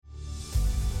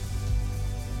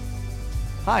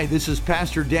Hi, this is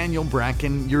Pastor Daniel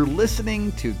Bracken. You're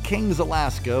listening to Kings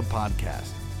Alaska podcast.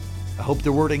 I hope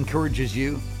the word encourages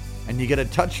you and you get a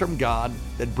touch from God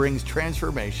that brings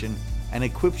transformation and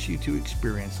equips you to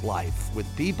experience life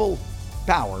with people,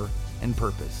 power, and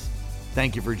purpose.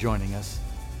 Thank you for joining us.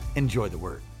 Enjoy the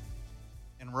word.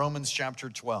 In Romans chapter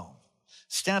 12.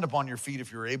 Stand up on your feet if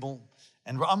you're able.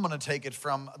 And I'm going to take it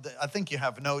from, I think you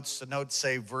have notes. The notes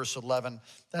say verse 11.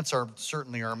 That's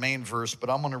certainly our main verse, but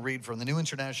I'm going to read from the New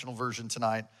International Version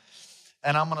tonight.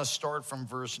 And I'm going to start from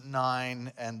verse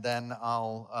 9, and then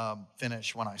I'll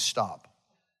finish when I stop.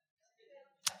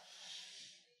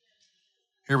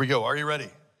 Here we go. Are you ready?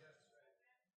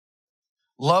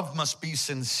 Love must be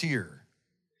sincere.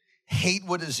 Hate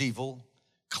what is evil.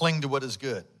 Cling to what is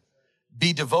good.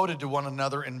 Be devoted to one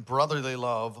another in brotherly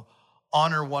love.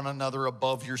 Honor one another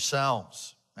above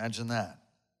yourselves. Imagine that.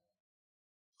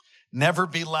 Never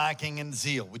be lacking in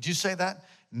zeal. Would you say that?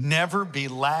 Never be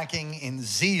lacking in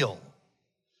zeal,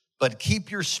 but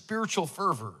keep your spiritual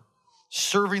fervor,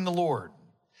 serving the Lord.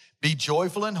 Be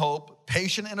joyful in hope,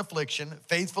 patient in affliction,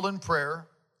 faithful in prayer.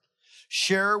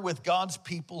 Share with God's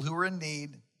people who are in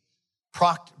need.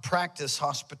 Practice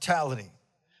hospitality.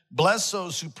 Bless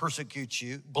those who persecute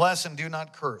you. Bless and do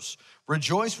not curse.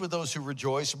 Rejoice with those who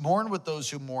rejoice. Mourn with those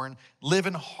who mourn. Live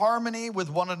in harmony with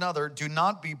one another. Do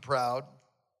not be proud,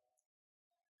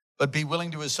 but be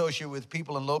willing to associate with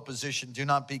people in low position. Do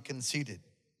not be conceited.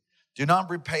 Do not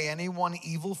repay anyone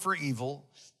evil for evil.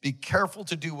 Be careful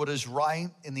to do what is right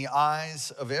in the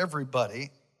eyes of everybody.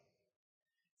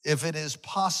 If it is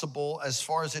possible, as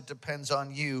far as it depends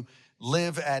on you,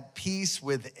 live at peace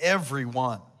with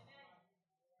everyone.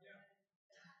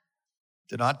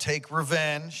 Do not take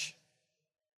revenge,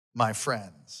 my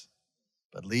friends,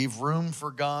 but leave room for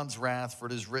God's wrath, for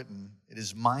it is written, it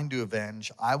is mine to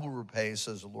avenge, I will repay,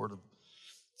 says the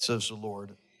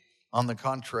Lord. On the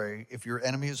contrary, if your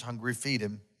enemy is hungry, feed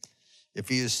him. If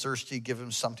he is thirsty, give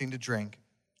him something to drink.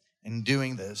 In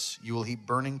doing this, you will heap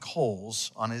burning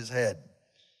coals on his head.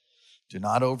 Do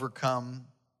not be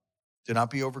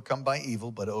overcome by evil,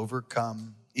 but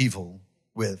overcome evil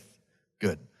with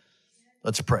good.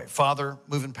 Let's pray. Father,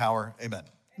 move in power. Amen.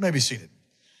 You may be seated.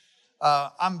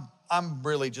 I'm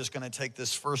really just going to take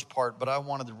this first part, but I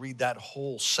wanted to read that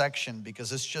whole section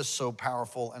because it's just so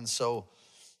powerful, and so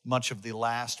much of the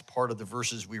last part of the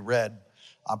verses we read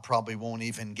I probably won't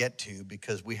even get to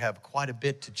because we have quite a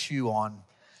bit to chew on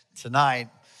tonight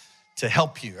to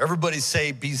help you. Everybody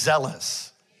say, be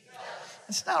zealous.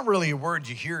 It's not really a word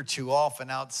you hear too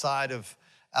often outside of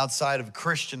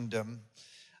Christendom.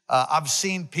 I've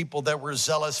seen people that were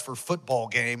zealous for football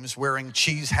games, wearing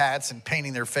cheese hats and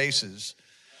painting their faces.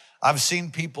 I've seen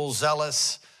people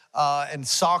zealous in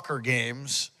soccer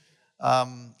games.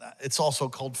 It's also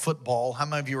called football. How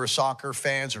many of you are soccer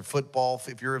fans or football?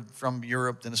 If you're from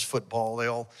Europe, then it's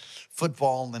football.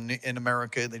 Football in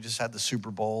America, they just had the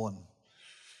Super Bowl,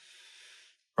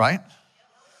 right?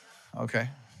 Okay.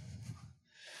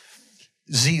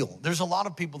 Zeal. There's a lot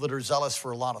of people that are zealous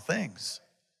for a lot of things.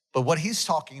 But what he's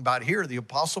talking about here, the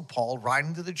Apostle Paul,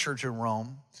 writing to the church in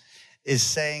Rome, is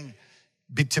saying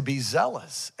to be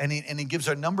zealous. And he gives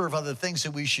a number of other things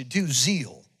that we should do.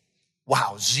 Zeal.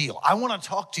 Wow, zeal. I want to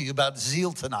talk to you about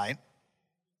zeal tonight.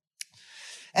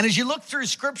 And as you look through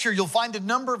Scripture, you'll find a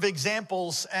number of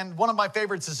examples. And one of my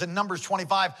favorites is in Numbers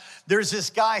 25. There's this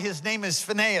guy, his name is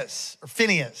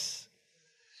Phinehas.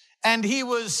 And he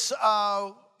was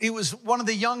one of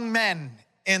the young men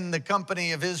in the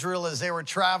company of Israel as they were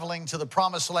traveling to the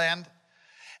promised land.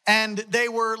 And they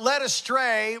were led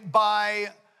astray by,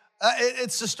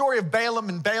 it's the story of Balaam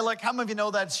and Balak. How many of you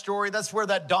know that story? That's where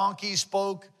that donkey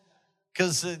spoke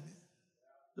because the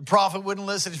prophet wouldn't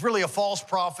listen. He's really a false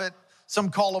prophet. Some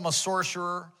call him a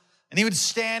sorcerer. And he would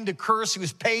stand to curse. He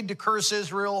was paid to curse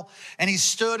Israel. And he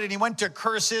stood and he went to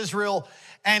curse Israel.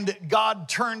 And God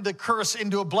turned the curse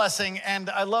into a blessing. And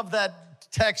I love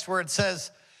that text where it says,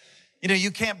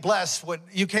 you can't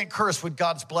curse what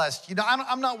God's blessed.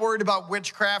 I'm not worried about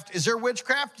witchcraft. Is there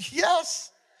witchcraft?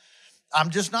 Yes. I'm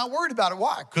just not worried about it.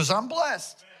 Why? Because I'm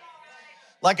blessed.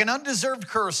 Like an undeserved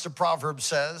curse, the proverb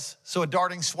says, so a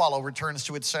darting swallow returns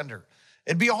to its sender.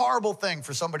 It'd be a horrible thing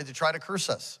for somebody to try to curse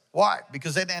us. Why?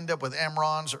 Because they'd end up with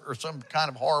Amrons or some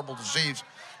kind of horrible disease.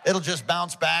 It'll just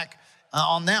bounce back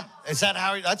on them. Is that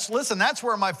how? That's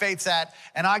where my faith's at,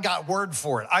 and I got word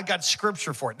for it. I got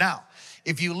scripture for it. Now,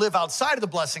 if you live outside of the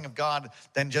blessing of God,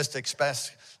 then just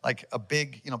expect like a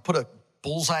big, put a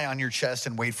bullseye on your chest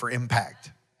and wait for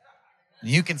impact.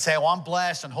 You can say, I'm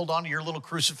blessed, and hold on to your little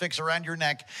crucifix around your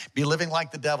neck, be living like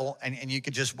the devil, and you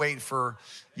could just wait for,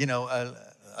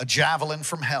 a javelin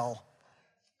from hell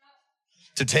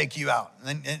to take you out.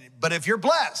 But if you're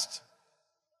blessed,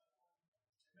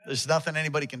 there's nothing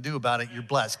anybody can do about it. You're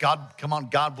blessed. God, come on,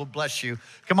 God will bless you.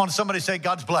 Come on, somebody say,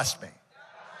 God's blessed me.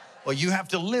 Well, you have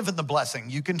to live in the blessing.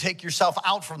 You can take yourself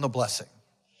out from the blessing.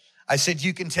 I said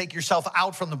you can take yourself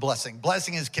out from the blessing.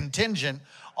 Blessing is contingent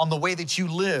on the way that you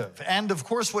live and, of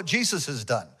course, what Jesus has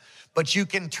done. But you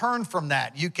can turn from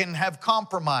that. You can have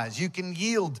compromise. You can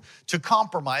yield to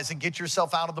compromise and get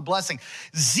yourself out of the blessing.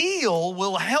 Zeal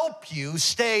will help you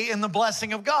stay in the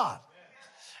blessing of God.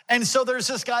 And so there's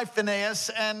this guy, Phinehas,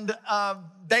 and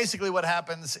basically what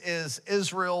happens is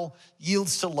Israel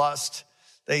yields to lust.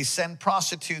 They send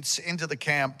prostitutes into the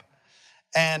camp,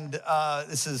 and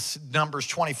this is Numbers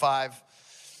 25.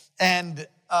 And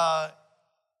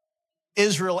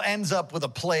Israel ends up with a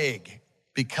plague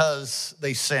because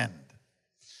they sinned.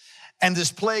 And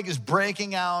this plague is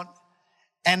breaking out.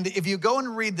 And if you go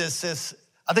and read this,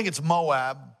 I think it's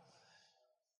Moab,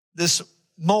 this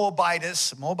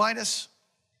Moabitess,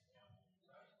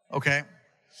 okay.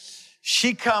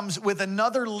 She comes with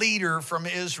another leader from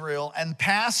Israel and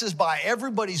passes by.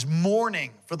 Everybody's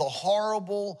mourning for the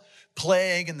horrible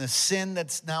plague and the sin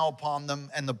that's now upon them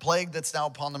and the plague that's now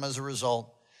upon them as a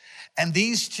result. And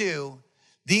these two,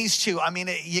 I mean,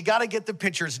 you got to get the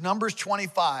pictures. Numbers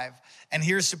 25. And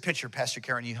here's the picture. Pastor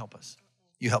Karen, you help us.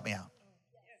 You help me out.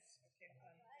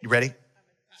 You ready?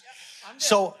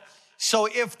 So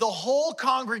if the whole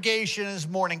congregation is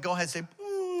mourning, go ahead, say,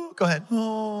 ooh, go ahead.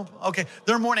 Oh, okay,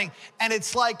 they're mourning. And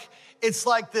it's like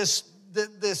this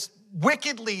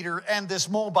wicked leader and this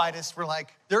Moabitess were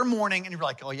like, they're mourning. And you're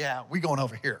like, oh yeah, we're going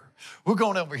over here. We're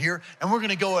going over here. And we're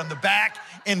going to go in the back,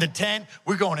 in the tent.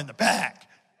 We're going in the back.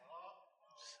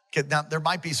 Okay, now there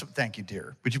might be some, thank you,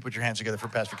 dear. Would you put your hands together for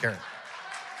Pastor Karen?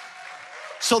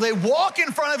 So they walk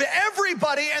in front of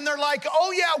everybody and they're like,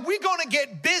 oh yeah, we're going to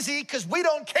get busy because we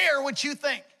don't care what you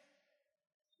think.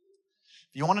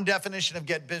 If you want a definition of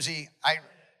get busy, I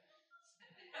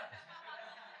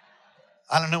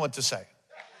don't know what to say.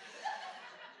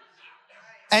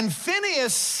 And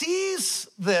Phinehas sees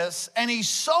this and he's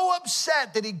so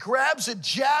upset that he grabs a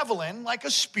javelin like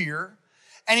a spear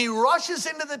and he rushes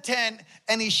into the tent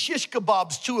and he shish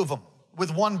kebabs two of them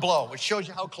with one blow, which shows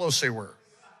you how close they were.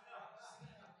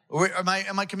 Am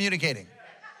I communicating?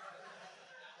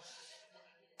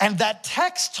 And that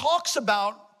text talks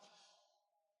about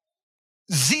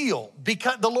zeal,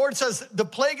 because the Lord says the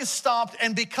plague is stopped,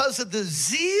 and because of the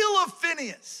zeal of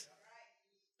Phinehas,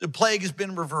 the plague has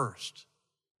been reversed.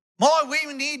 Boy,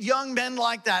 we need young men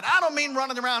like that. I don't mean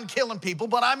running around killing people,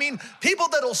 but I mean people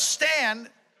that'll stand.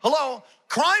 Hello,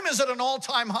 crime is at an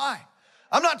all-time high.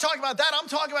 I'm not talking about that. I'm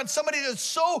talking about somebody that's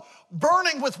so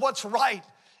burning with what's right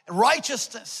and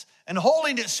righteousness and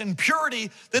holiness and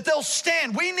purity that they'll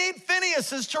stand. We need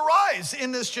Phinehas's to rise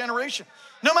in this generation,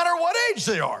 no matter what age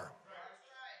they are.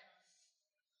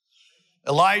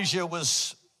 Elijah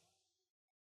was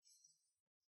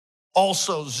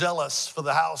also zealous for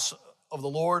the house of the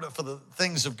Lord, for the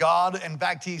things of God. In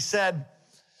fact, he said,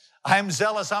 I am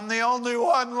zealous. I'm the only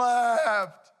one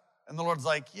left. And the Lord's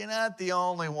like, you're not the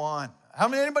only one.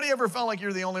 Anybody ever felt like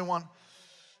you're the only one?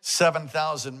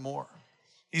 7,000 more.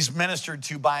 He's ministered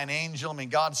to by an angel. I mean,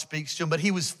 God speaks to him, but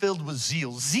he was filled with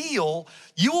zeal. Zeal,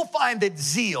 you will find that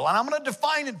zeal, and I'm going to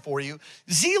define it for you.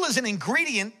 Zeal is an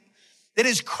ingredient that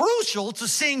is crucial to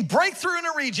seeing breakthrough in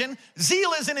a region.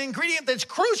 Zeal is an ingredient that's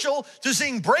crucial to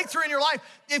seeing breakthrough in your life.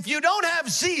 If you don't have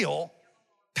zeal,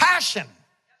 passion,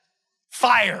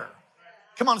 fire.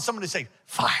 Come on, somebody say,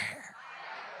 fire.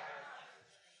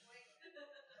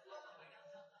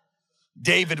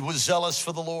 David was zealous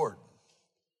for the Lord.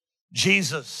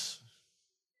 Jesus,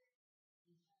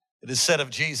 it is said of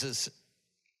Jesus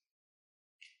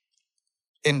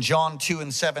in John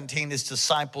 2:17, his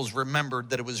disciples remembered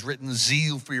that it was written,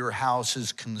 zeal for your house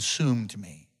has consumed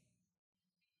me.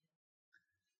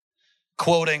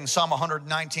 Quoting Psalm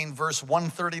 119, verse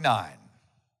 139.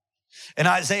 In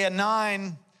Isaiah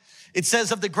 9, it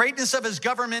says, of the greatness of his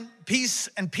government, peace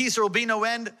there will be no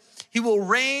end. He will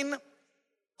reign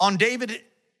on David's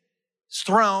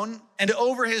throne and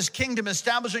over his kingdom,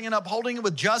 establishing and upholding it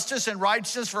with justice and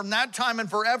righteousness from that time and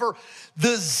forever.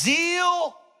 The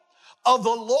zeal of the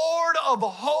Lord of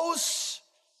hosts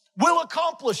will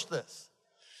accomplish this.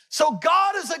 So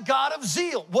God is a God of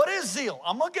zeal. What is zeal?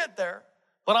 I'm going to get there,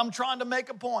 but I'm trying to make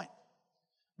a point.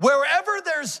 Wherever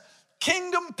there's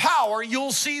kingdom power,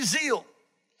 you'll see zeal.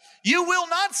 You will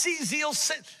not see zeal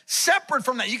separate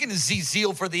from that. You can see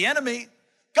zeal for the enemy.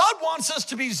 God wants us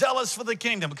to be zealous for the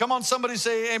kingdom. Come on, somebody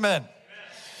say amen.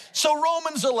 So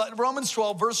Romans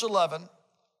 12, verse 11,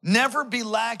 never be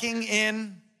lacking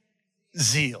in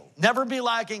zeal. Never be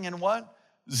lacking in what?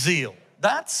 Zeal.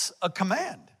 That's a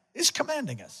command. He's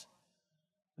commanding us.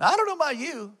 Now, I don't know about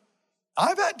you.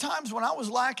 I've had times when I was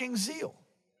lacking zeal.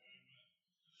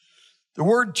 The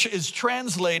word is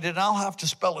translated, and I'll have to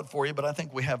spell it for you, but I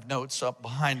think we have notes up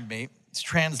behind me. It's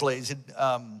translated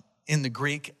in the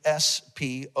Greek,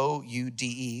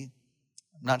 S-P-O-U-D-E.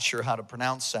 I'm not sure how to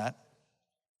pronounce that.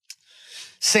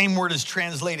 Same word is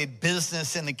translated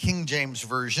business in the King James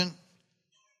Version.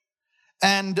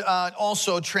 And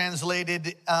also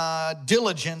translated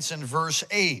diligence in verse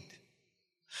 8.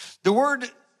 The word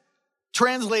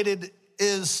translated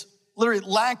is literally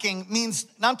lacking, means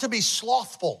not to be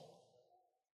slothful,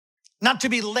 not to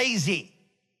be lazy,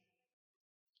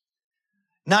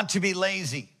 not to be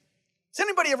lazy. Has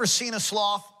anybody ever seen a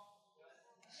sloth?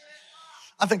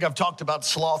 I think I've talked about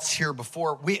sloths here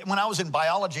before. When I was in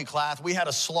biology class, we had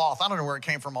a sloth. I don't know where it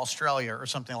came from, Australia or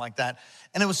something like that.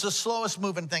 And it was the slowest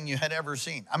moving thing you had ever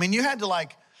seen. I mean, you had to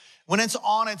when it's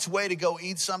on its way to go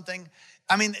eat something,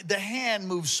 I mean, the hand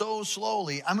moves so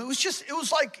slowly. I mean, it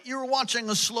was like you were watching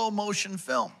a slow motion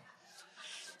film.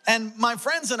 And my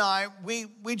friends and I, we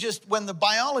just, when the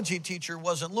biology teacher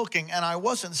wasn't looking and I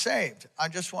wasn't saved, I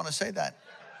just want to say that.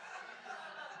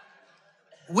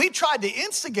 We tried to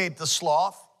instigate the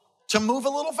sloth to move a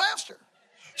little faster.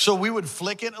 So we would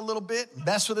flick it a little bit,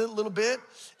 mess with it a little bit,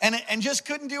 and just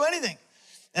couldn't do anything.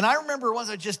 And I remember once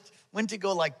I just went to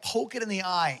go poke it in the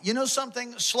eye. You know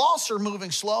something? Sloths are moving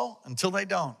slow until they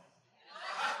don't.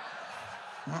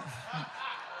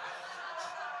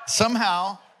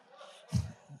 Somehow,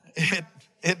 it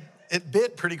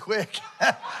bit pretty quick.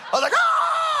 I was like,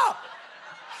 ah!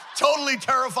 Totally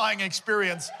terrifying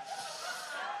experience.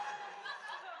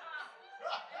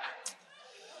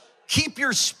 Keep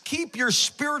your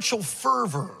spiritual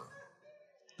fervor.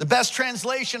 The best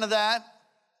translation of that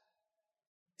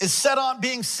is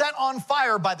being set on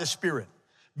fire by the Spirit.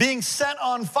 Being set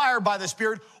on fire by the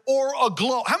Spirit, or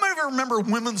aglow. How many of you remember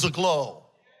Women's Aglow?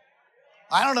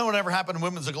 I don't know whatever happened to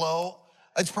Women's Aglow.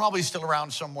 It's probably still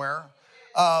around somewhere.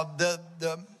 Well,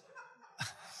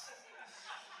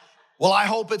 I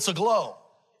hope it's aglow.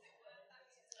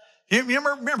 You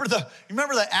remember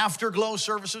the afterglow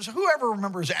services? Whoever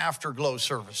remembers afterglow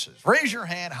services? Raise your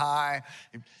hand high.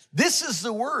 This is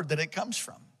the word that it comes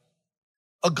from.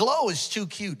 Aglow is too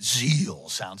cute. Zeal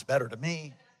sounds better to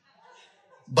me.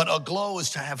 But aglow is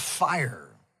to have fire.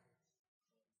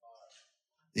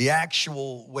 The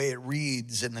actual way it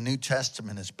reads in the New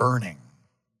Testament is burning.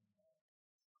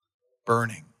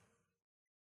 Burning.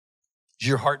 Is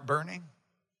your heart burning?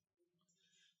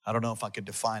 I don't know if I could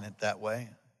define it that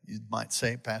way. You might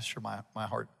say, Pastor, my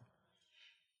heart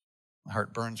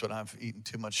burns when I've eaten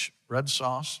too much red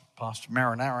sauce, pasta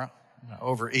marinara, I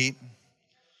overeat.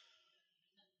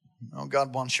 Oh,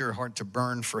 God wants your heart to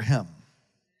burn for him.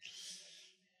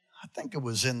 I think it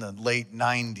was in the late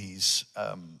 90s.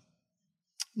 I'm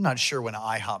not sure when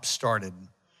IHOP started,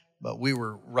 but we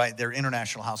were right there.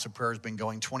 International House of Prayer has been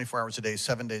going 24 hours a day,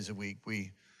 7 days a week.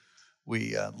 We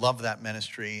love that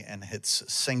ministry and its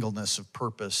singleness of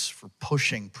purpose for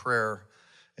pushing prayer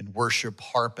and worship,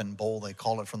 harp and bowl, they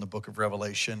call it, from the book of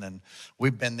Revelation. And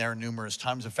we've been there numerous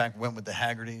times. In fact, went with the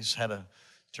Haggertys, had a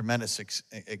tremendous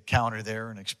encounter there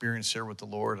and experience there with the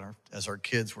Lord. As our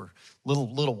kids were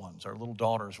little ones, our little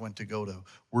daughters went to go to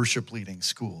worship leading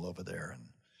school over there. And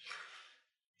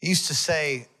he used to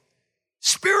say,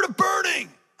 spirit of burning.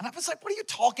 And I was like, what are you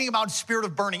talking about, spirit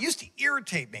of burning? It used to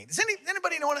irritate me. Does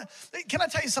anybody know can I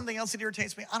tell you something else that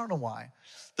irritates me? I don't know why.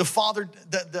 The Father,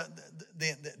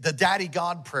 the Daddy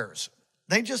God prayers,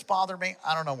 they just bother me.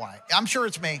 I don't know why. I'm sure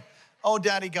it's me. Oh,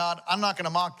 Daddy God, I'm not going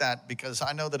to mock that because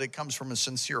I know that it comes from a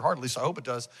sincere heart. At least I hope it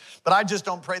does. But I just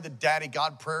don't pray the Daddy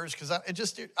God prayers because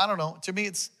I don't know. To me,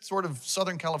 it's sort of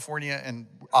Southern California and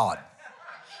odd.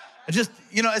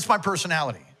 It's my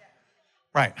personality.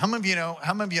 Right. How many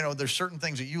of you know there's certain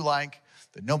things that you like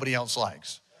that nobody else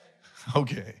likes?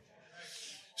 Okay.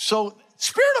 So,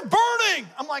 spirit of burning.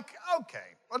 I'm like, okay.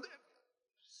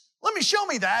 Let me show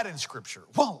me that in Scripture.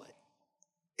 Well,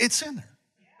 it's in there.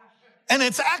 And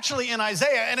it's actually in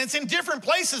Isaiah, and it's in different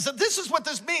places. And this is what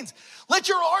this means. Let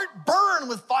your heart burn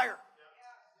with fire.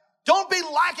 Don't be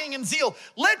lacking in zeal.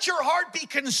 Let your heart be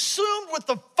consumed with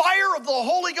the fire of the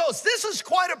Holy Ghost. This is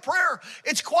quite a prayer.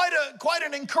 It's quite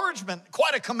an encouragement,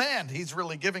 quite a command he's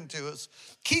really giving to us.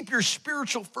 Keep your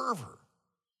spiritual fervor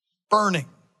burning.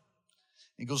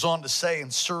 He goes on to say,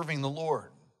 in serving the Lord.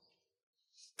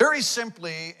 Very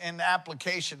simply, in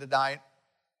application tonight,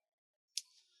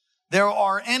 there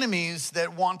are enemies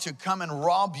that want to come and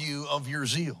rob you of your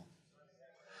zeal.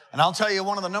 And I'll tell you,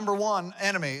 one of the number one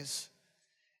enemies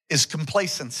is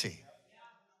complacency.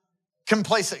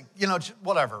 Complacent,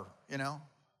 whatever,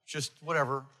 just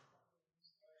whatever.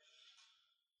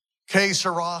 Que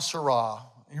sera, sera.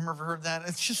 You ever heard that?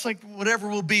 It's just like whatever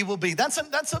will be, will be. That's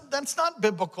not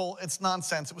biblical. It's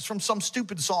nonsense. It was from some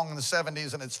stupid song in the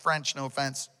 70s, and it's French, no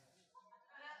offense.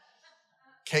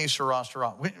 Que sera,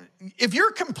 sera. If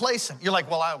you're complacent, you're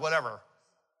like, well, whatever.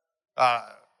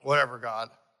 Whatever, God.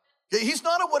 He's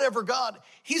not a whatever God.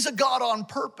 He's a God on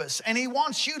purpose, and he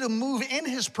wants you to move in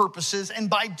his purposes, and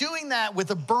by doing that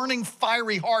with a burning,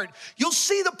 fiery heart, you'll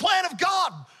see the plan of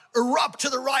God erupt to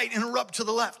the right and erupt to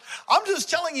the left. I'm just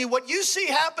telling you what you see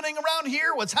happening around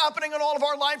here, what's happening in all of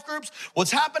our life groups,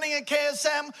 what's happening at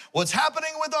KSM, what's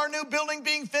happening with our new building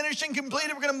being finished and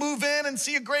completed. We're going to move in and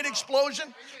see a great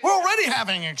explosion. We're already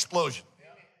having an explosion.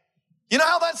 You know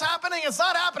how that's happening? It's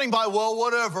not happening by, well,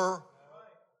 whatever.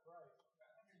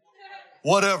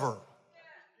 Whatever.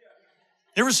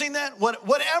 You ever seen that?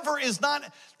 Whatever is not,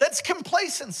 that's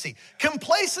complacency.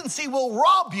 Complacency will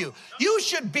rob you. You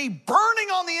should be burning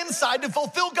on the inside to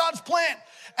fulfill God's plan.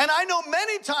 And I know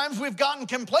many times we've gotten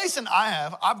complacent.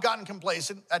 I've gotten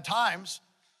complacent at times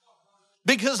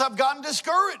because I've gotten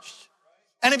discouraged.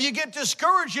 And if you get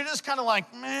discouraged, you're just kind of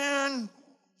like, man.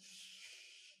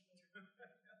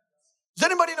 Does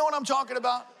anybody know what I'm talking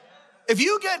about? If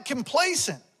you get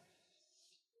complacent,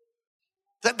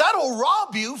 that'll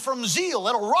rob you from zeal.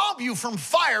 It'll rob you from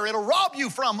fire. It'll rob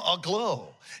you from a glow.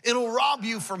 It'll rob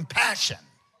you from passion.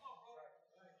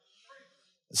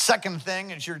 The second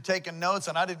thing is you're taking notes,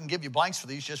 and I didn't give you blanks for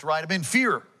these, just write them in.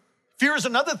 Fear. Fear is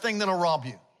another thing that'll rob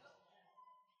you.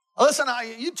 Listen,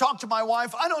 you talk to my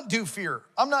wife, I don't do fear.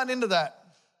 I'm not into that.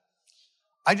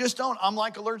 I just don't. I'm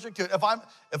like allergic to it.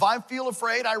 If I feel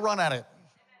afraid, I run at it.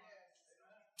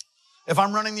 If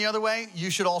I'm running the other way,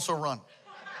 you should also run.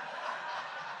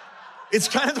 It's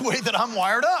kind of the way that I'm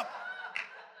wired up.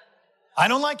 I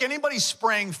don't like anybody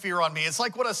spraying fear on me. It's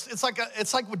like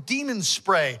what demons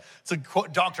spray. It's a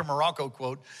quote, Dr. Morocco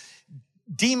quote.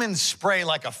 Demons spray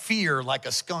like a fear, like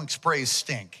a skunk sprays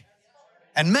stink.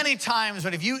 And many times,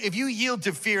 but if you yield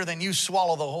to fear, then you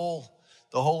swallow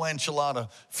the whole enchilada.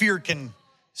 Fear can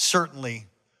certainly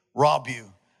rob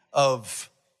you of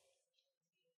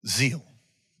zeal,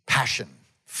 passion,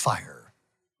 fire,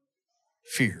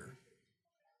 fear.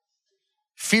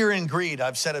 Fear and greed,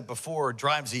 I've said it before,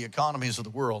 drives the economies of the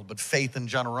world, but faith and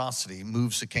generosity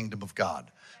moves the kingdom of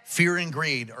God. Fear and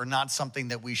greed are not something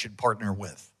that we should partner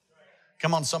with.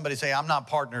 Come on, somebody say, I'm not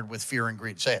partnered with fear and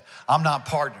greed. Say it, I'm not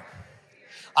partnered.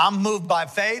 I'm moved by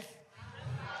faith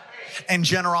and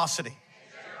generosity.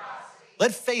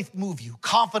 Let faith move you,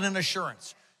 confident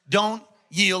assurance. Don't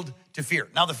yield to fear.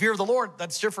 Now, the fear of the Lord,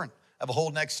 that's different. I have a whole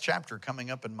next chapter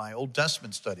coming up in my Old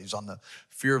Testament studies on the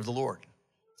fear of the Lord.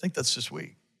 I think that's this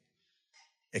week.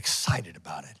 Excited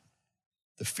about it.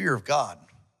 The fear of God,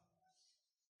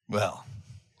 well,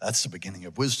 that's the beginning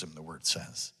of wisdom, the word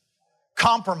says.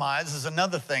 Compromise is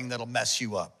another thing that'll mess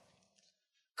you up.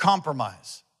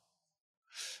 Compromise.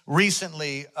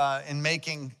 Recently, in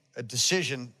making a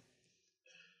decision,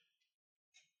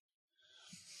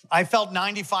 I felt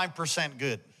 95%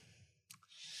 good.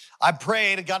 I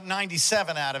prayed, I got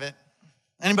 97 out of it.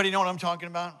 Anybody know what I'm talking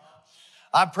about?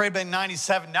 I prayed about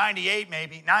 97, 98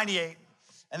 maybe, 98.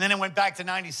 And then it went back to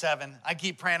 97. I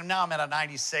keep praying, now I'm at a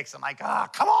 96. I'm like,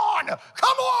 come on,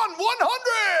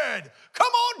 100.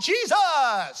 Come on,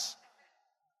 Jesus.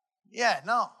 Yeah,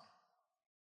 no.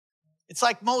 It's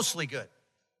like mostly good.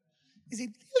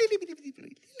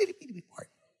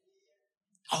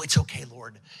 Oh, it's okay,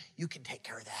 Lord. You can take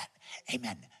care of that.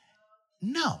 Amen.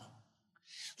 No.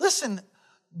 Listen,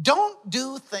 don't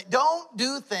do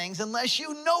things unless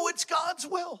you know it's God's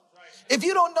will. If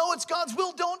you don't know it's God's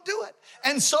will, don't do it.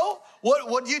 And so,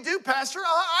 what do you do, Pastor?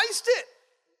 I iced it.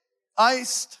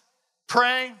 Iced.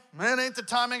 Pray. It ain't the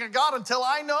timing of God until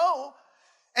I know.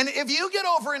 And if you get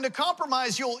over into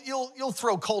compromise, you'll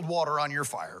throw cold water on your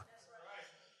fire.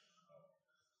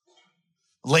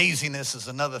 Laziness is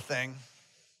another thing.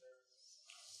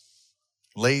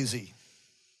 Lazy.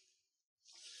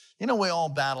 You know, we all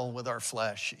battle with our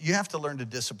flesh. You have to learn to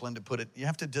discipline you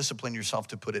have to discipline yourself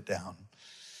to put it down.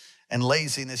 And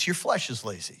laziness, your flesh is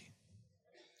lazy.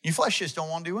 Your flesh just don't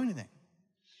want to do anything.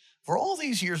 For all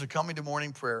these years of coming to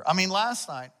morning prayer, I mean, last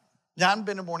night, I hadn't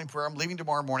been to morning prayer. I'm leaving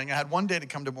tomorrow morning. I had one day to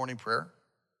come to morning prayer.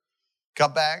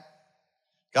 Got back,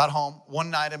 got home, one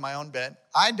night in my own bed.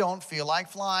 I don't feel like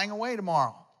flying away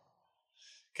tomorrow.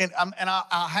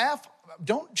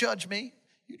 Don't judge me.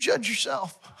 You judge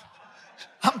yourself.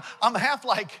 I'm half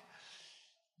like,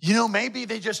 maybe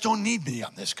they just don't need me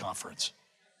on this conference.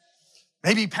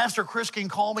 Maybe Pastor Chris can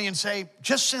call me and say,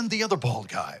 just send the other bald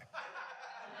guy.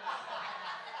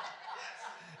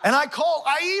 And I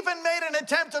even made an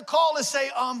attempt to call to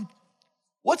say,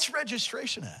 what's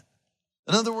registration at?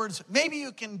 In other words, maybe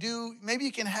you can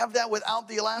have that without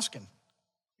the Alaskan.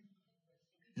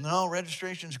 No,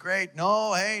 registration's great.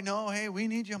 No, hey, we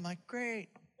need you. I'm like, great.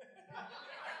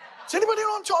 Does anybody know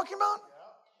what I'm talking about?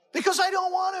 Because I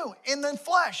don't want to. In the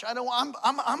flesh,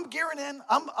 I'm gearing in.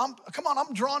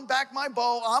 I'm drawing back my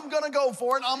bow. I'm going to go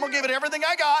for it. I'm going to give it everything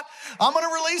I got. I'm going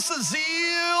to release the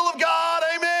zeal of God.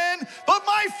 Amen. But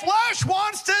my flesh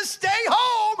wants to stay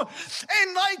home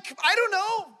and I don't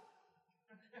know,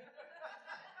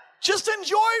 just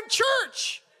enjoy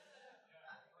church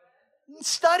and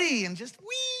study and just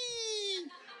wee.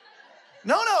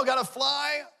 No, got to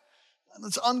fly.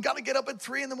 Got to get up at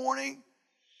 3 a.m.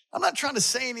 I'm not trying to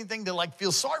say anything to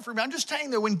feel sorry for me. I'm just telling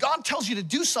you that when God tells you to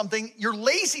do something, your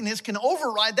laziness can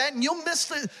override that and you'll miss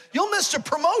the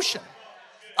promotion.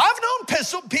 I've known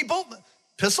people,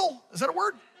 is that a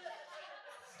word?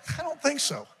 I don't think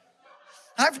so.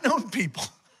 I've known people.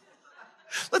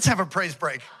 Let's have a praise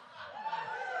break.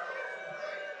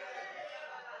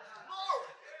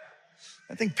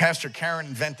 I think Pastor Karen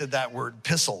invented that word,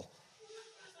 pissle.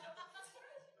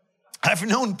 I've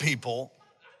known people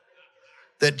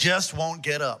that just won't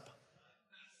get up.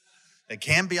 They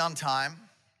can't be on time.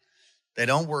 They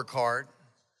don't work hard.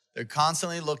 They're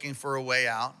constantly looking for a way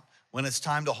out. When it's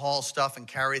time to haul stuff and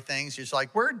carry things, you're just like,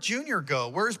 where'd Junior go?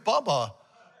 Where's Bubba?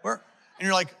 And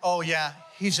you're like, oh yeah,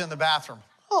 he's in the bathroom.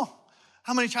 Oh,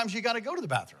 how many times you got to go to the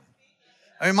bathroom?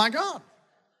 I mean, my God.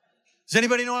 Does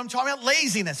anybody know what I'm talking about?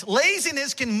 Laziness.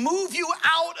 Laziness can move you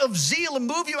out of zeal and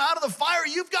move you out of the fire.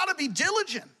 You've got to be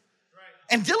diligent.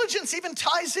 And diligence even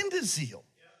ties into zeal.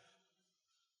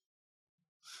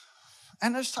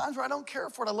 And there's times where I don't care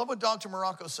for it. I love what Dr.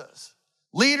 Morocco says.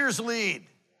 Leaders lead.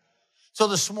 So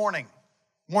this morning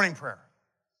prayer.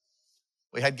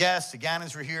 We had guests. The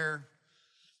Gannons were here.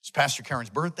 It's Pastor Karen's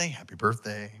birthday. Happy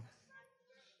birthday.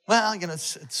 Well,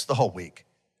 it's the whole week.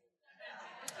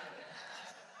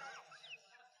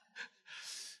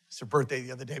 It's her birthday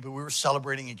the other day, but we were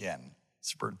celebrating again.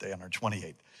 It's her birthday on her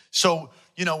 28th. So,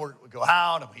 we go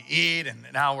out and we eat, and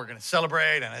now we're going to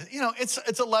celebrate. And, it's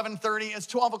 11:30. It's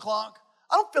 12 o'clock.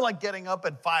 I don't feel like getting up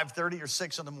at 5:30 or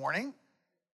 6 in the morning.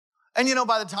 And,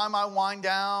 by the time I wind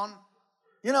down,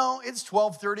 it's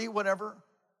 12:30, whatever.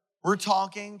 We're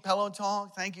talking, pillow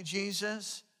talk, thank you,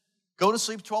 Jesus. Go to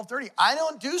sleep 12:30. I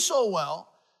don't do so well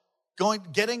going to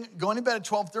bed at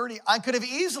 12:30. I could have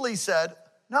easily said,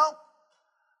 no,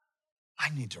 I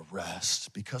need to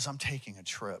rest because I'm taking a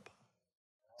trip.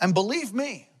 And believe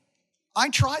me, I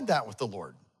tried that with the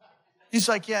Lord. He's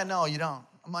like, yeah, no, you don't.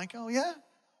 I'm like, oh, yeah?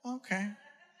 Okay.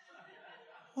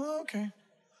 Well, okay.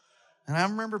 And I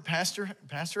remember Pastor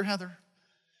Heather.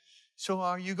 So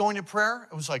are you going to prayer?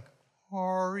 It was like,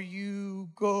 are you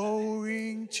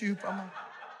going to? I'm like,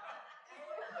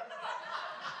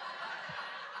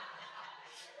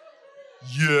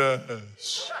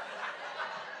 yes.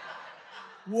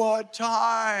 What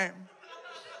time?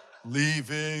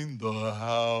 Leaving the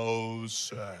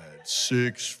house at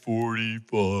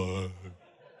 6:45.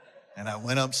 And I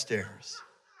went upstairs.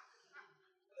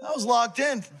 I was locked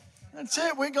in. That's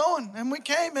it, we're going. And we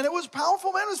came, and it was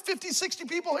powerful, man. It was 50, 60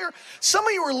 people here. Some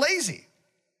of you were lazy.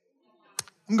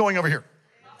 I'm going over here.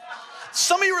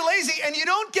 Some of you are lazy, and you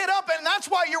don't get up, and that's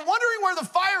why you're wondering where the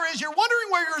fire is. You're wondering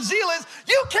where your zeal is.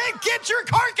 You can't get your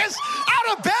carcass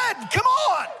out of bed. Come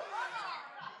on.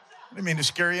 I didn't mean to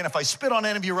scare you, and if I spit on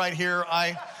any of you right here,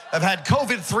 I have had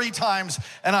COVID 3 times,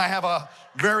 and I have a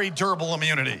very durable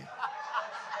immunity.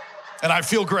 And I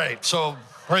feel great, so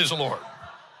praise the Lord.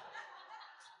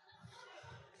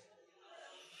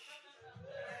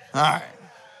 All right.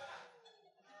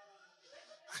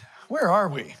 Where are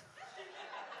we?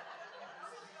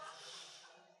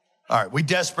 All right, we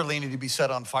desperately need to be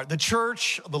set on fire. The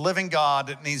church, the living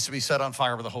God, needs to be set on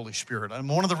fire with the Holy Spirit. And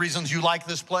one of the reasons you like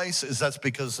this place is that's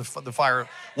because of the fire.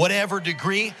 Whatever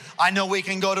degree, I know we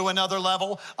can go to another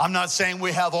level. I'm not saying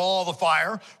we have all the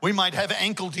fire. We might have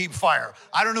ankle-deep fire.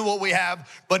 I don't know what we have,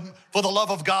 but for the love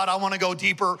of God, I want to go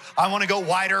deeper. I want to go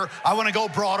wider. I want to go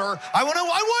broader. I want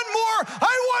more.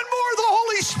 I want more of the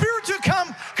Holy Spirit to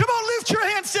come. Come on, lift your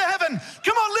hands to heaven.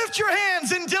 Come on, lift your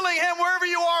hands in Dillingham, wherever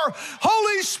you are.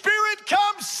 Holy Spirit,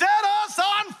 come set us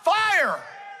on fire.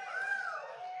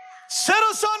 Set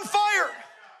us on fire.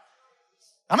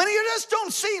 How many of you just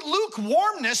don't see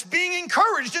lukewarmness being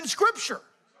encouraged in Scripture?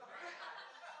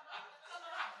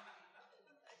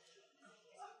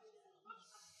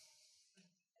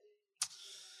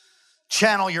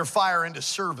 Channel your fire into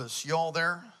service. You all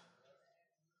there?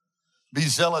 Be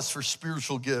zealous for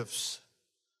spiritual gifts.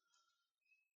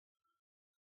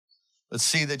 Let's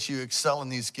see that you excel in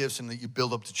these gifts and that you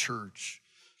build up the church.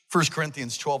 1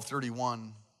 Corinthians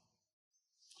 12:31.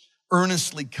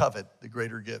 Earnestly covet the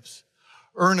greater gifts.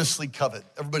 Earnestly covet.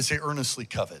 Everybody say earnestly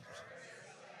covet.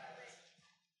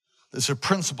 There's a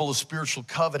principle of spiritual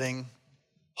coveting,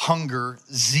 hunger,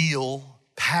 zeal,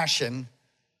 passion.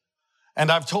 And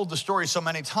I've told the story so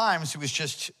many times. He was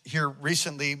just here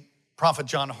recently, Prophet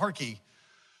John Harkey.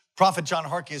 Prophet John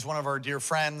Harkey is one of our dear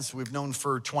friends. We've known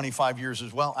for 25 years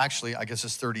as well. Actually, I guess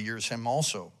it's 30 years him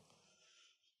also.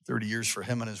 30 years for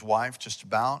him and his wife, just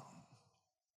about.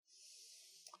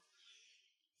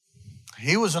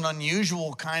 He was an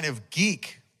unusual kind of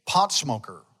geek, pot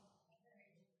smoker.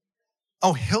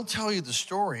 Oh, he'll tell you the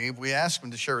story. If we ask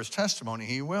him to share his testimony,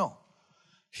 he will.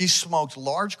 He smoked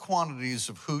large quantities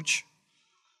of hooch,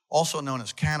 also known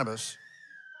as cannabis,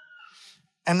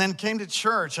 and then came to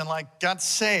church and got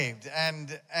saved.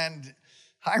 And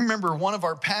I remember one of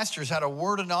our pastors had a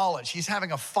word of knowledge. He's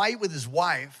having a fight with his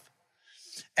wife.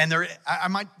 And I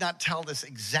might not tell this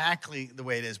exactly the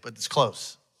way it is, but it's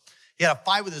close. He had a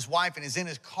fight with his wife and he's in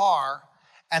his car.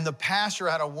 And the pastor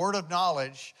had a word of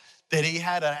knowledge that he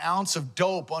had an ounce of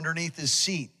dope underneath his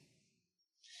seat.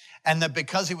 And that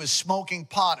because he was smoking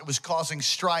pot, it was causing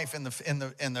strife in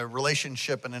the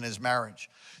relationship and in his marriage.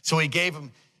 So he gave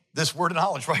him this word of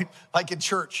knowledge, right? Like in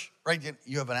church, right?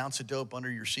 You have an ounce of dope under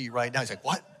your seat right now. He's like,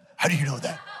 what? How do you know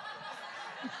that?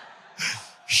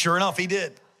 Sure enough, he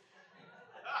did.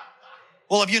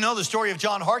 Well, if you know the story of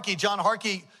John Harkey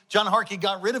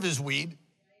got rid of his weed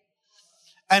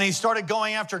and he started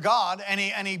going after God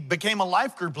and he became a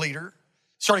life group leader,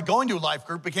 started going to a life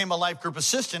group, became a life group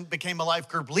assistant, became a life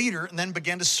group leader, and then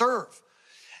began to serve.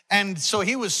 And so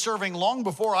he was serving long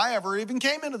before I ever even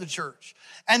came into the church.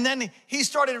 And then he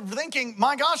started thinking,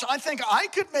 my gosh, I think I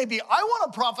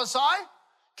want to prophesy.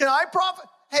 Can I prophesy?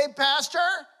 Hey, pastor,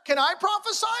 can I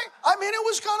prophesy? I mean, it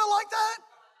was kind of like that.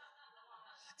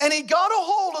 And he got a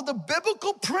hold of the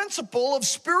biblical principle of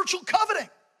spiritual coveting.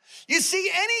 You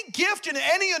see, any gift and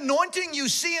any anointing you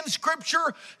see in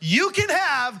Scripture, you can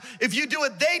have if you do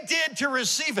what they did to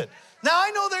receive it. Now, I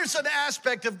know there's an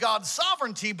aspect of God's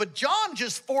sovereignty, but John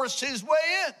just forced his way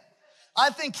in.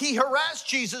 I think he harassed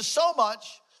Jesus so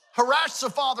much, harassed the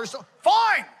Father so,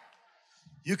 fine,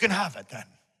 you can have it then.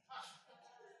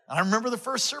 And I remember the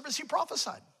first service he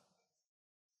prophesied.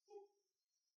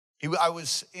 I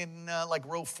was in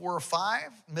row 4 or 5,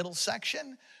 middle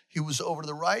section. He was over to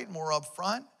the right, more up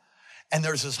front. And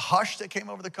there's this hush that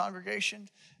came over the congregation.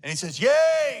 And he says,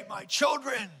 yay, my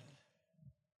children,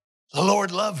 the Lord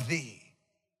loved thee.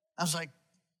 I was like,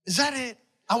 is that it?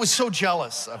 I was so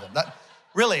jealous of him.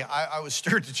 Really, I was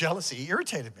stirred to jealousy. He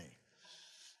irritated me.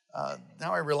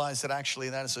 Now I realize that actually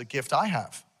that is a gift I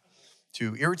have,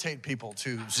 to irritate people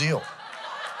to zeal.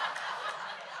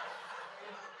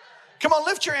 Come on,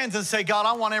 lift your hands and say, God,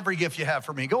 I want every gift you have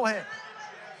for me. Go ahead.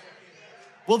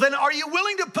 Well, then are you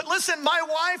willing to listen, my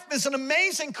wife is an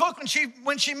amazing cook.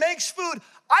 When she makes food,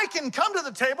 I can come to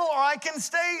the table or I can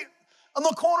stay on the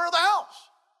corner of the house.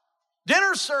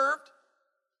 Dinner served.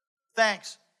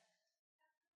 Thanks.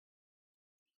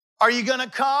 Are you going to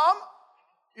come?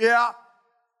 Yeah.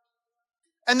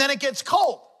 And then it gets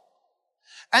cold.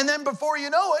 And then before you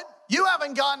know it, you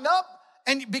haven't gotten up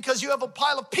and because you have a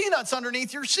pile of peanuts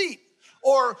underneath your seat.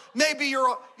 Or maybe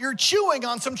you're chewing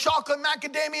on some chocolate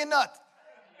macadamia nut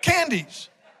candies.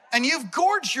 And you've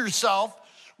gorged yourself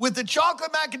with the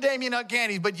chocolate macadamia nut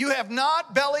candies, but you have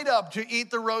not bellied up to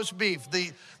eat the roast beef,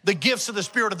 the gifts of the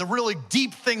Spirit, and the really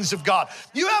deep things of God.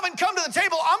 You haven't come to the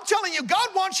table. I'm telling you, God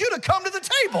wants you to come to the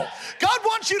table. God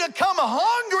wants you to come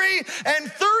hungry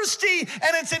and thirsty,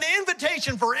 and it's an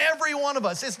invitation for every one of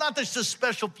us. It's not just a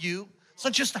special few. It's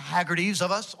not just the Haggertys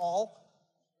of us all.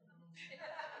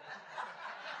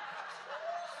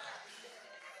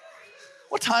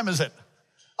 What time is it?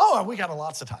 Oh, we got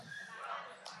lots of time.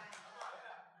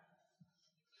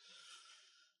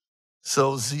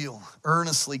 So zeal,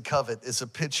 earnestly covet, is a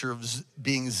picture of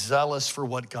being zealous for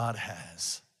what God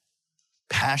has,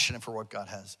 passionate for what God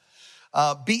has.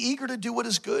 Be eager to do what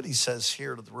is good, he says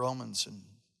here to the Romans, and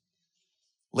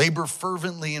labor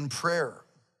fervently in prayer.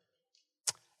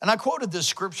 And I quoted this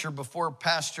scripture before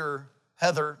Pastor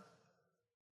Heather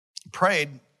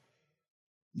prayed.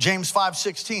 James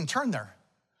 5:16, turn there.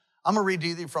 I'm going to read to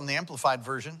you from the Amplified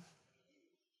Version,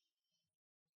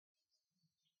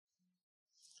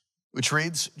 which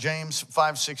reads, James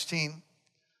 5:16,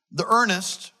 the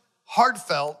earnest,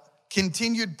 heartfelt,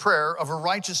 continued prayer of a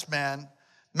righteous man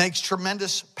makes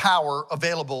tremendous power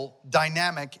available,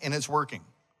 dynamic in its working.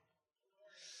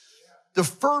 The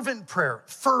fervent prayer,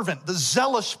 the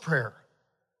zealous prayer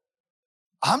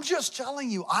I'm just telling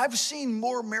you, I've seen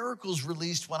more miracles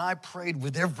released when I prayed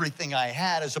with everything I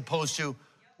had as opposed to,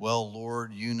 well,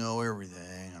 Lord, you know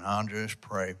everything, and I'll just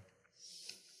pray.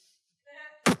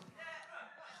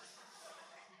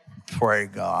 Pray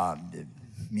God,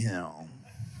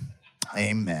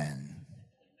 amen.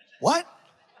 What?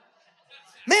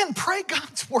 Man, pray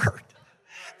God's word.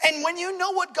 And when you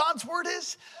know what God's word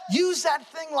is, use that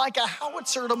thing like a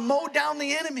howitzer to mow down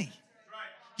the enemy.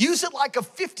 Use it like a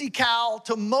 50 cal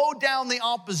to mow down the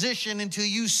opposition until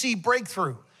you see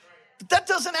breakthrough. But that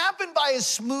doesn't happen by a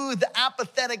smooth,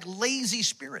 apathetic, lazy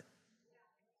spirit.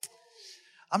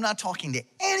 I'm not talking to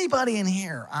anybody in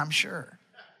here, I'm sure.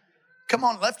 Come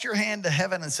on, lift your hand to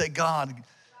heaven and say, God,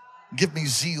 give me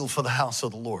zeal for the house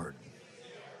of the Lord.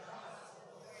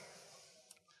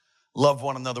 Love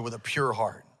one another with a pure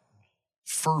heart,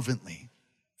 fervently.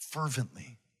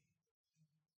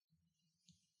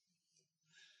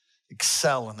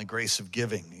 Excel in the grace of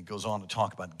giving. He goes on to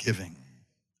talk about giving.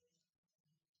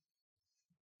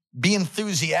 Be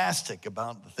enthusiastic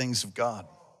about the things of God.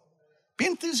 Be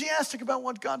enthusiastic about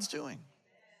what God's doing.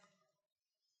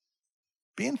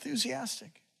 Be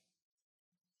enthusiastic.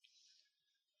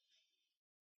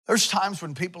 There's times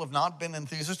when people have not been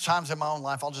enthused. There's times in my own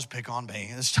life, I'll just pick on me.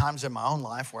 There's times in my own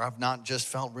life where I've not just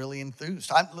felt really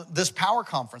enthused. This power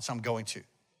conference I'm going to.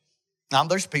 Now,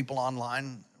 there's people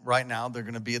online right now. They're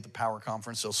going to be at the power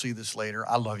conference. They'll see this later.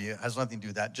 I love you. It has nothing to do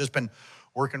with that. Just been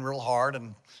working real hard,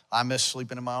 and I miss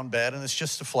sleeping in my own bed, and it's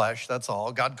just the flesh. That's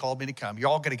all. God called me to come. You're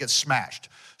all going to get smashed.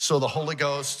 So the Holy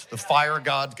Ghost, the fire of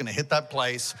God's going to hit that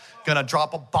place, going to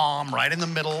drop a bomb right in the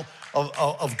middle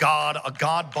of God, a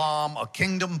God bomb, a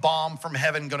kingdom bomb from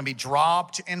heaven going to be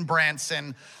dropped in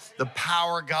Branson. The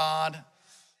power of God.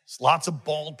 Lots of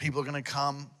bald people are going to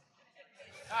come.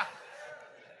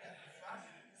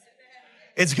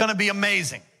 It's going to be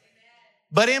amazing.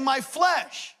 But in my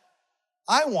flesh,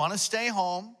 I want to stay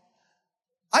home.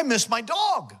 I miss my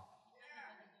dog.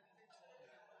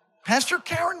 Pastor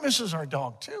Karen misses our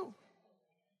dog too.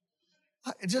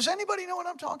 Does anybody know what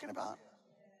I'm talking about?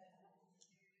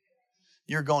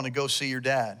 You're going to go see your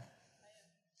dad.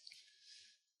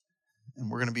 And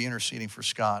we're going to be interceding for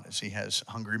Scott as he has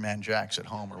Hungry Man Jacks at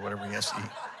home or whatever he has to eat.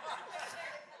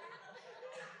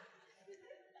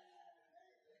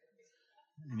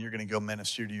 And you're going to go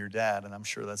minister to your dad, and I'm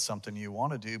sure that's something you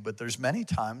want to do, but there's many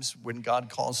times when God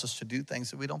calls us to do things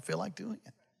that we don't feel like doing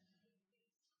it.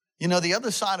 You know, the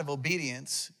other side of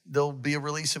obedience, there'll be a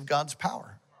release of God's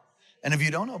power. And if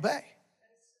you don't obey,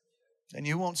 then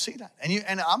you won't see that.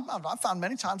 And I found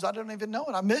many times I don't even know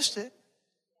it. I missed it.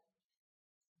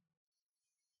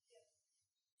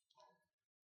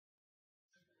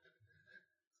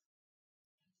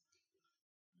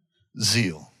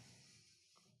 Zeal.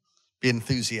 Be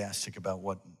enthusiastic about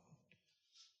what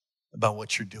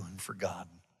you're doing for God.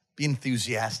 Be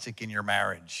enthusiastic in your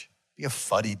marriage. Be a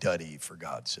fuddy-duddy, for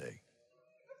God's sake.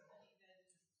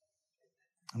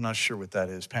 I'm not sure what that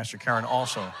is. Pastor Karen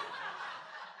also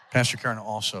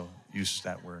uses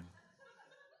that word.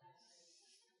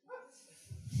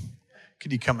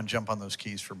 Could you come and jump on those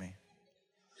keys for me?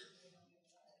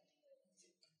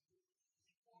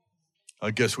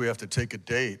 I guess we have to take a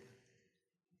date.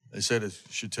 They said it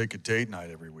should take a date night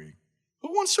every week.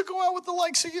 Who wants to go out with the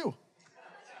likes of you?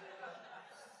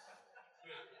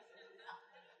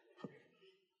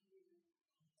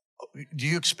 Do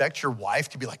you expect your wife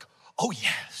to be like, oh,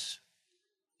 yes,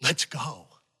 let's go?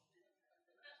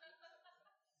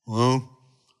 Well,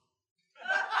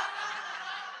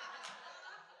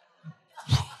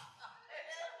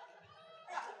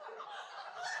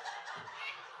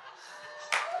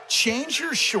 change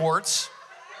your shorts,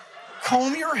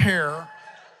 comb your hair,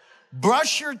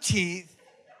 brush your teeth,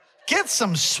 get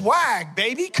some swag,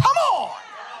 baby. Come on.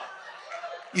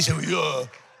 You say, yeah,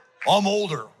 I'm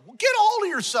older. Well, get a hold of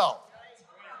yourself.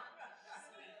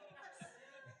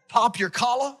 Pop your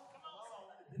collar.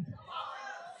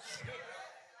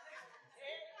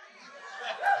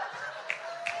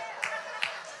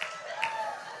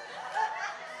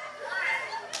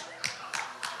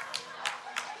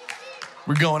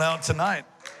 We're going out tonight.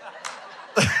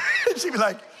 She'd be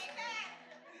like,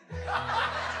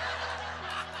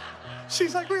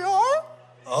 she's like, we are?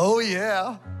 Oh,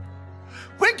 yeah.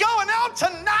 We're going out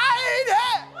tonight.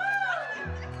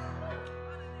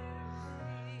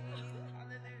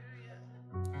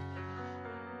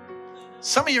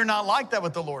 Some of you are not like that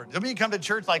with the Lord. Some of you come to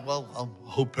church like, well, I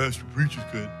hope Pastor preaches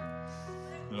good.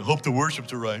 And I hope the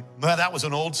worship's are right. Man, that was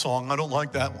an old song. I don't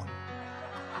like that one.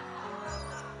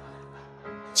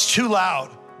 It's too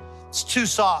loud. It's too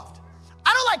soft.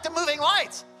 I don't like the moving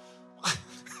lights.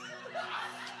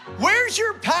 Where's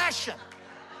your passion?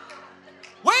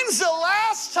 When's the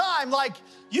last time,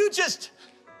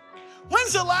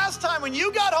 when's the last time when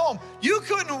you got home, you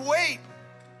couldn't wait?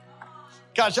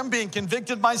 Gosh, I'm being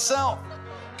convicted myself.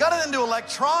 Got it into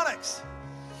electronics.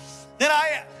 Then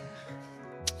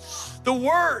the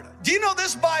Word. Do you know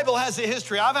this Bible has a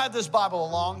history? I've had this Bible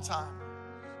a long time.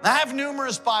 I have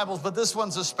numerous Bibles, but this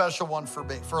one's a special one for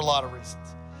me for a lot of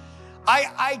reasons.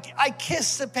 I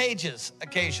kiss the pages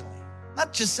occasionally.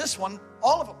 Not just this one,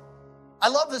 all of them. I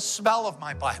love the smell of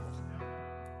my Bible.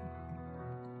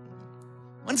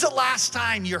 When's the last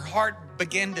time your heart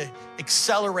began to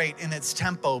accelerate in its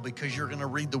tempo because you're going to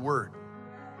read the Word?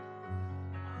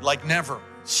 Like never.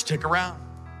 Stick around.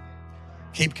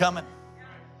 Keep coming.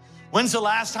 When's the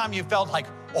last time you felt like,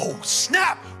 oh,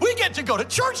 snap, we get to go to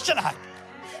church tonight?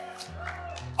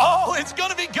 Oh, it's going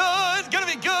to be good, going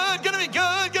to be good, going to be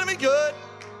good, going to be good.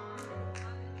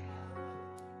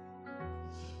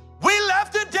 We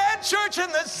left a dead church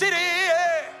in the city.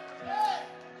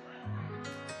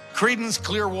 Creedence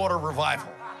Clearwater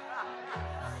Revival.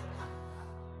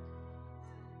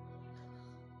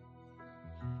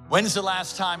 When's the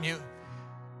last time you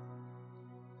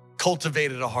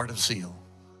cultivated a heart of zeal?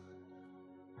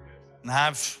 And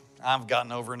I've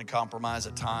gotten over into compromise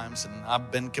at times, and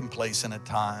I've been complacent at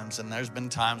times, and there's been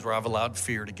times where I've allowed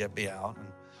fear to get me out.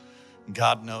 And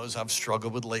God knows I've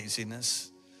struggled with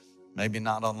laziness, maybe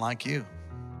not unlike you.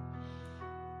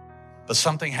 But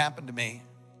something happened to me.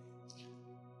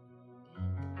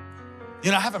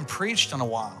 I haven't preached in a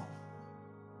while.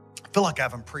 I feel like I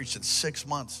haven't preached in 6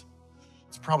 months.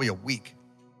 It's probably a week.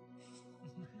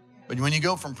 But when you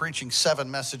go from preaching 7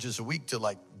 messages a week to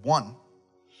like 1,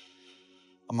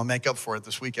 I'm gonna make up for it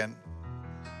this weekend.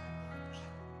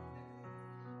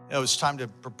 It was time to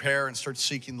prepare and start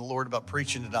seeking the Lord about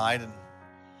preaching tonight. And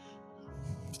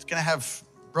it's gonna have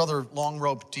Brother Long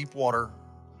Rope Deepwater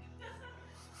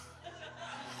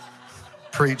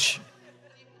preach.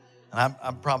 And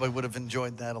I probably would have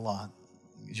enjoyed that a lot.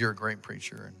 You're a great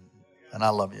preacher, and I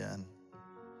love you. And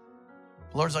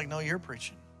the Lord's like, no, you're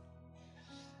preaching.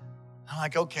 I'm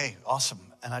like, okay, awesome.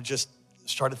 And I just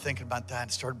started thinking about that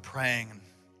and started praying and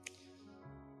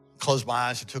closed my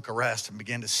eyes and took a rest and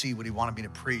began to see what he wanted me to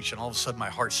preach. And all of a sudden, my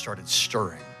heart started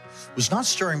stirring. It was not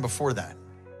stirring before that.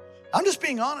 I'm just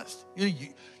being honest.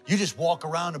 You just walk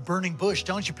around a burning bush,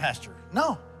 don't you, Pastor?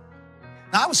 No.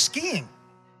 I was skiing.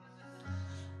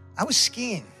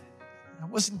 It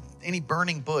wasn't any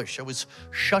burning bush. I was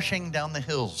shushing down the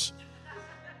hills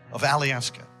of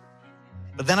Alaska.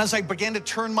 But then as I began to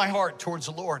turn my heart towards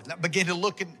the Lord, and I began to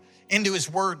look into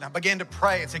his word, and I began to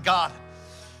pray and say, God,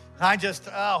 and I just,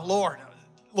 oh,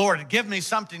 Lord, give me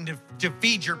something to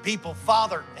feed your people.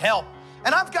 Father, help.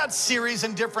 And I've got series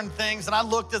and different things, and I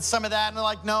looked at some of that, and I'm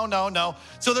like, no.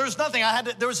 So there was nothing.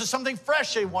 There was something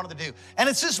fresh I wanted to do. And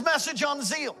it's this message on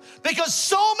zeal. Because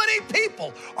so many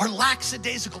people are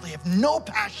lackadaisical. They have no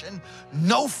passion,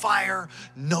 no fire,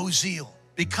 no zeal.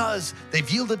 Because they've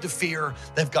yielded to fear,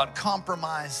 they've got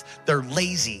compromise, they're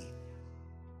lazy.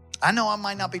 I know I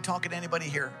might not be talking to anybody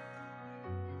here.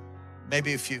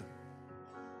 Maybe a few.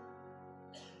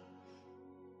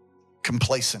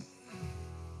 Complacent.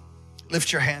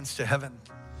 Lift your hands to heaven.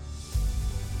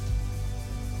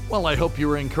 Well, I hope you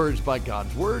were encouraged by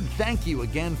God's word. Thank you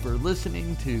again for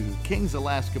listening to Kings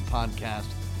Alaska Podcast.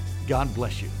 God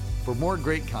bless you. For more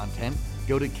great content,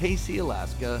 go to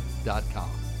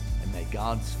kcalaska.com. And may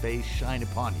God's face shine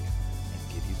upon you and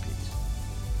give you peace.